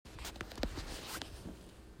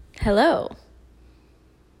Hello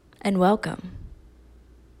and welcome.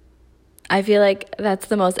 I feel like that's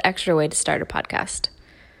the most extra way to start a podcast.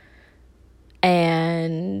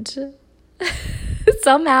 And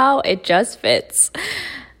somehow it just fits.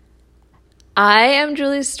 I am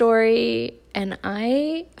Julie Story, and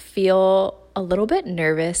I feel a little bit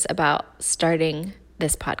nervous about starting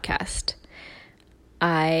this podcast.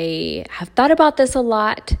 I have thought about this a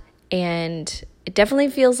lot, and it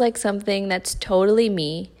definitely feels like something that's totally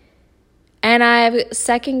me. And I've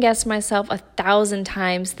second-guessed myself 1,000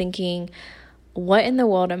 times thinking, what in the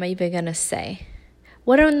world am I even going to say?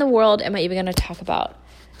 What in the world am I even going to talk about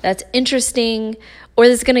that's interesting or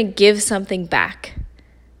that's going to give something back?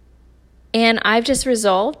 And I've just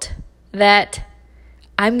resolved that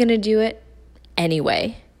I'm going to do it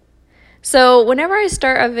anyway. So whenever I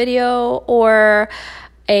start a video or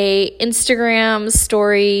a Instagram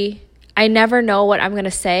story, I never know what I'm going to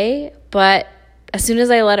say, but as soon as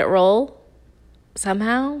I let it roll,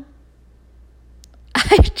 somehow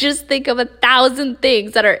I just think of 1,000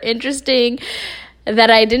 things that are interesting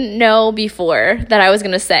that I didn't know before that I was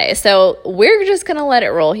going to say. So we're just going to let it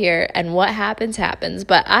roll here, and what happens, happens.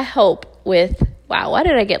 But I hope why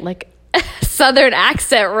did I get like a Southern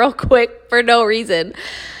accent real quick for no reason?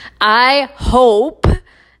 I hope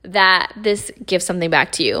that this gives something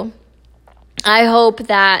back to you. I hope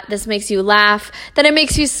that this makes you laugh, that it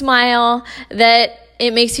makes you smile, that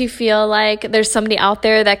it makes you feel like there's somebody out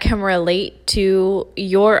there that can relate to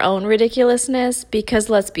your own ridiculousness, because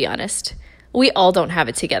let's be honest, we all don't have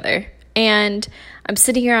it together. And I'm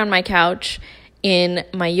sitting here on my couch in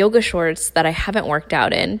my yoga shorts that I haven't worked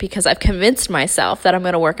out in because I've convinced myself that I'm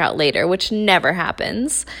going to work out later, which never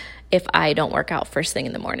happens if I don't work out first thing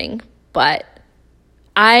in the morning. But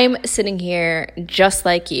I'm sitting here just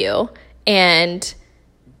like you, and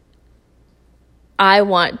I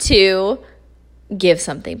want to give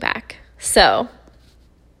something back. So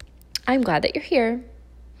I'm glad that you're here.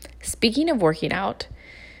 Speaking of working out,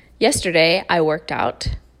 yesterday I worked out,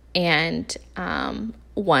 and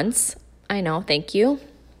once, I know, thank you.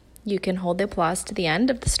 You can hold the applause to the end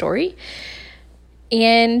of the story.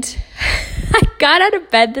 And I got out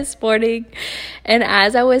of bed this morning, and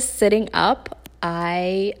as I was sitting up,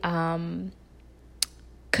 I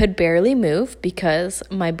could barely move because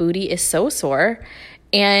my booty is so sore.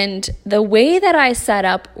 And the way that I sat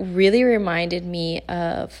up really reminded me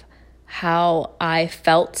of how I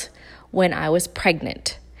felt when I was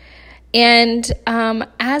pregnant. And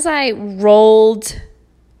as I rolled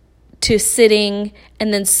to sitting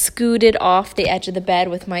and then scooted off the edge of the bed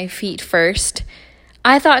with my feet first,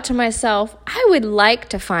 I thought to myself, I would like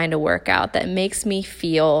to find a workout that makes me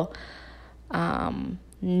feel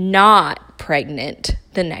not pregnant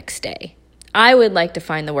the next day. I would like to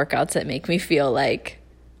find the workouts that make me feel like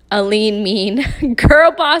a lean, mean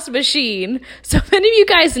girl boss machine. So if any of you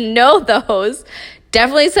guys know those,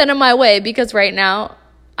 definitely send them my way, because right now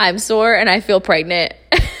I'm sore and I feel pregnant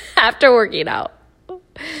after working out.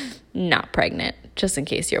 Not pregnant, just in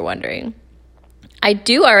case you're wondering. I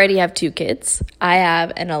do already have 2 kids. I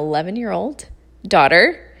have an 11-year-old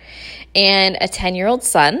daughter and a 10-year-old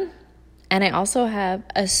son. And I also have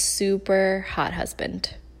a super hot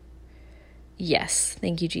husband. Yes,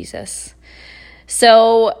 thank you, Jesus.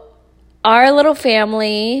 So our little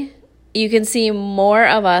family, you can see more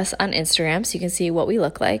of us on Instagram, so you can see what we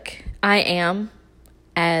look like. I am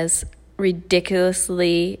as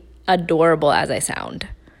ridiculously adorable as I sound,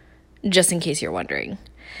 just in case you're wondering.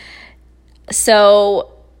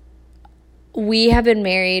 So we have been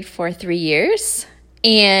married for 3 years,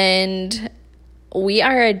 and we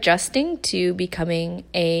are adjusting to becoming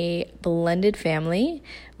a blended family,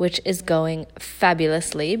 which is going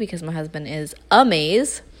fabulously because my husband is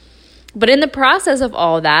amazing. But in the process of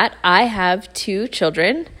all that, I have 2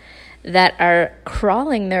 children that are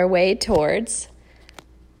crawling their way towards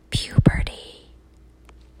puberty.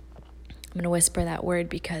 I'm going to whisper that word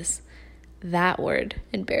because that word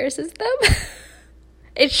embarrasses them.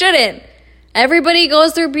 It shouldn't. Everybody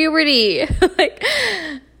goes through puberty.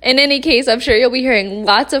 In any case, I'm sure you'll be hearing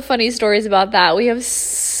lots of funny stories about that. We have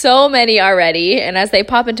so many already, and as they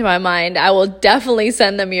pop into my mind, I will definitely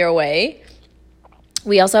send them your way.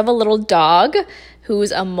 We also have a little dog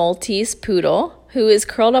who's a Maltese poodle who is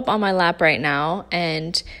curled up on my lap right now,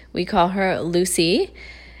 and we call her Lucy.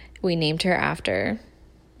 We named her after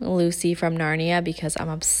Lucy from Narnia because I'm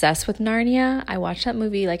obsessed with Narnia. I watched that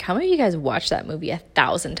movie, how many of you guys watched that movie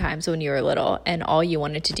 1,000 times when you were little and all you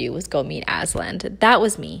wanted to do was go meet Aslan? That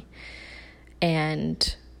was me.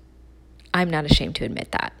 And I'm not ashamed to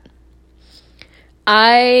admit that.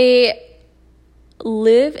 I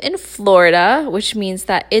live in Florida, which means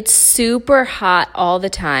that it's super hot all the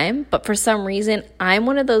time. But for some reason, I'm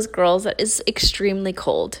one of those girls that is extremely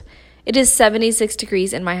cold. It is 76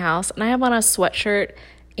 degrees in my house, and I have on a sweatshirt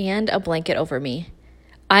and a blanket over me.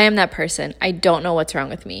 I am that person. I don't know what's wrong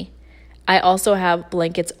with me. I also have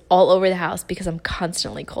blankets all over the house because I'm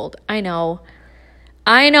constantly cold. I know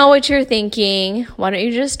what you're thinking. Why don't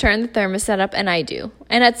you just turn the thermostat up? And I do.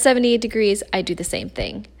 And at 78 degrees, I do the same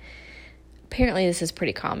thing. Apparently, this is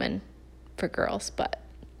pretty common for girls, but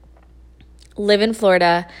live in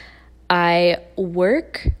Florida. I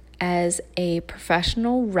work as a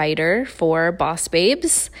professional writer for Boss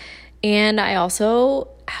Babes, and I also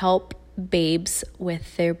help babes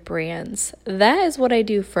with their brands. That is what I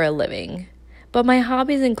do for a living. But my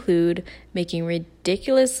hobbies include making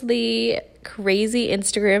ridiculously crazy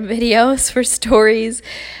Instagram videos for stories,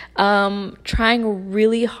 trying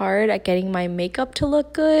really hard at getting my makeup to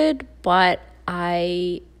look good, but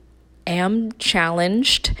I am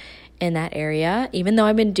challenged in that area, even though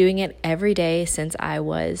I've been doing it every day since I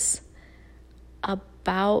was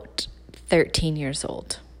about 13 years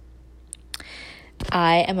old.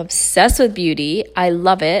 I am obsessed with beauty. I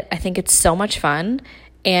love it. I think it's so much fun.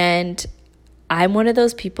 And I'm one of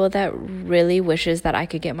those people that really wishes that I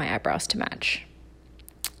could get my eyebrows to match.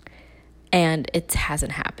 And it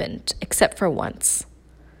hasn't happened, except for once.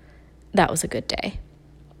 That was a good day.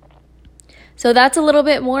 So that's a little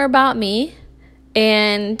bit more about me.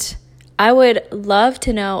 And I would love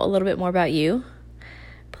to know a little bit more about you.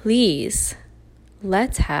 Please,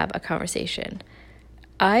 let's have a conversation.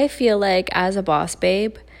 I feel like as a boss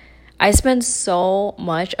babe, I spend so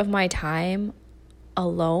much of my time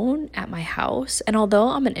alone at my house. And although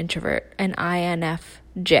I'm an introvert, an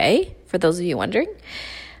INFJ, for those of you wondering,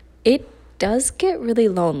 it does get really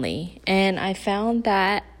lonely. And I found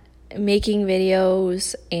that making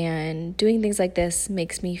videos and doing things like this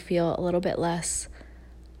makes me feel a little bit less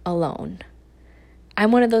alone.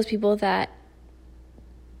 I'm one of those people that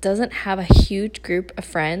doesn't have a huge group of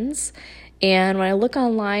friends. And when I look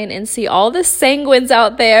online and see all the sanguines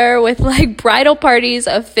out there with like bridal parties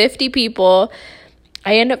of 50 people,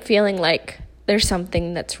 I end up feeling like there's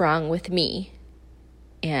something that's wrong with me.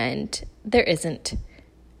 And there isn't.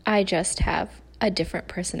 I just have a different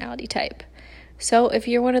personality type. So if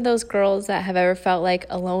you're one of those girls that have ever felt like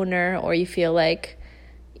a loner, or you feel like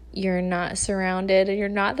you're not surrounded and you're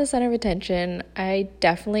not the center of attention, I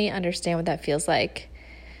definitely understand what that feels like.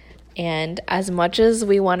 And as much as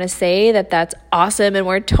we want to say that that's awesome and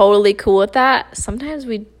we're totally cool with that, sometimes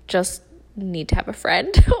we just need to have a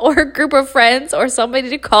friend or a group of friends or somebody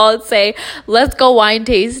to call and say, let's go wine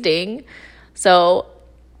tasting. So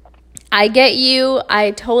I get you.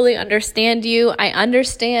 I totally understand you. I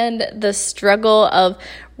understand the struggle of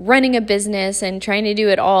running a business and trying to do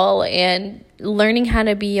it all and learning how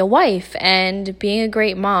to be a wife and being a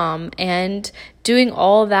great mom and doing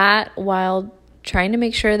all that while trying to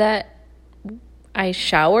make sure that I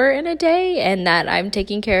shower in a day and that I'm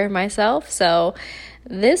taking care of myself. So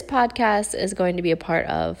this podcast is going to be a part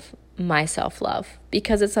of my self-love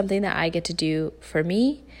because it's something that I get to do for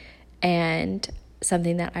me and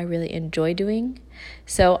something that I really enjoy doing.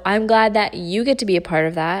 So I'm glad that you get to be a part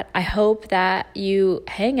of that. I hope that you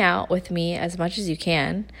hang out with me as much as you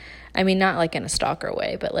can. I mean, not like in a stalker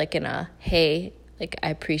way, but like in a, hey, like I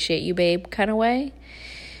appreciate you, babe, kind of way.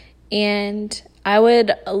 And I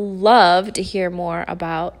would love to hear more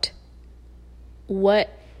about what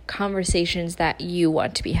conversations that you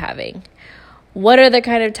want to be having. What are the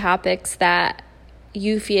kind of topics that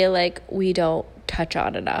you feel like we don't touch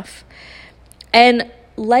on enough? And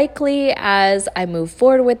likely as I move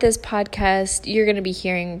forward with this podcast, you're going to be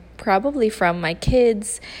hearing probably from my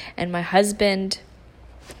kids and my husband,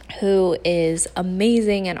 who is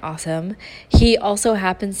amazing and awesome. He also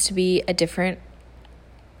happens to be a different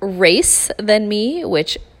race than me,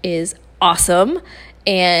 which is awesome,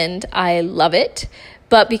 and I love it.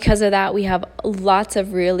 But because of that, we have lots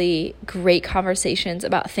of really great conversations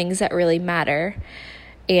about things that really matter,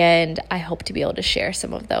 and I hope to be able to share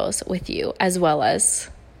some of those with you, as well as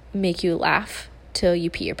make you laugh till you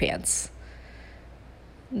pee your pants.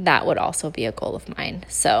 That would also be a goal of mine.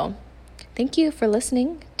 So thank you for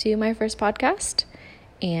listening to my first podcast,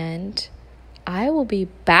 and I will be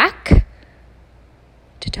back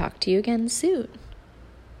to talk to you again soon.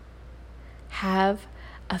 Have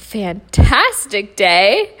a fantastic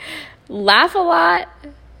day. Laugh a lot.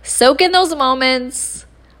 Soak in those moments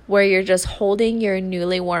where you're just holding your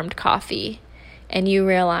newly warmed coffee and you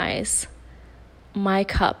realize my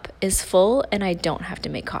cup is full and I don't have to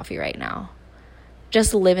make coffee right now.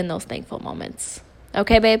 Just live in those thankful moments.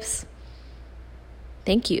 Okay, babes?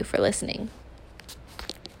 Thank you for listening.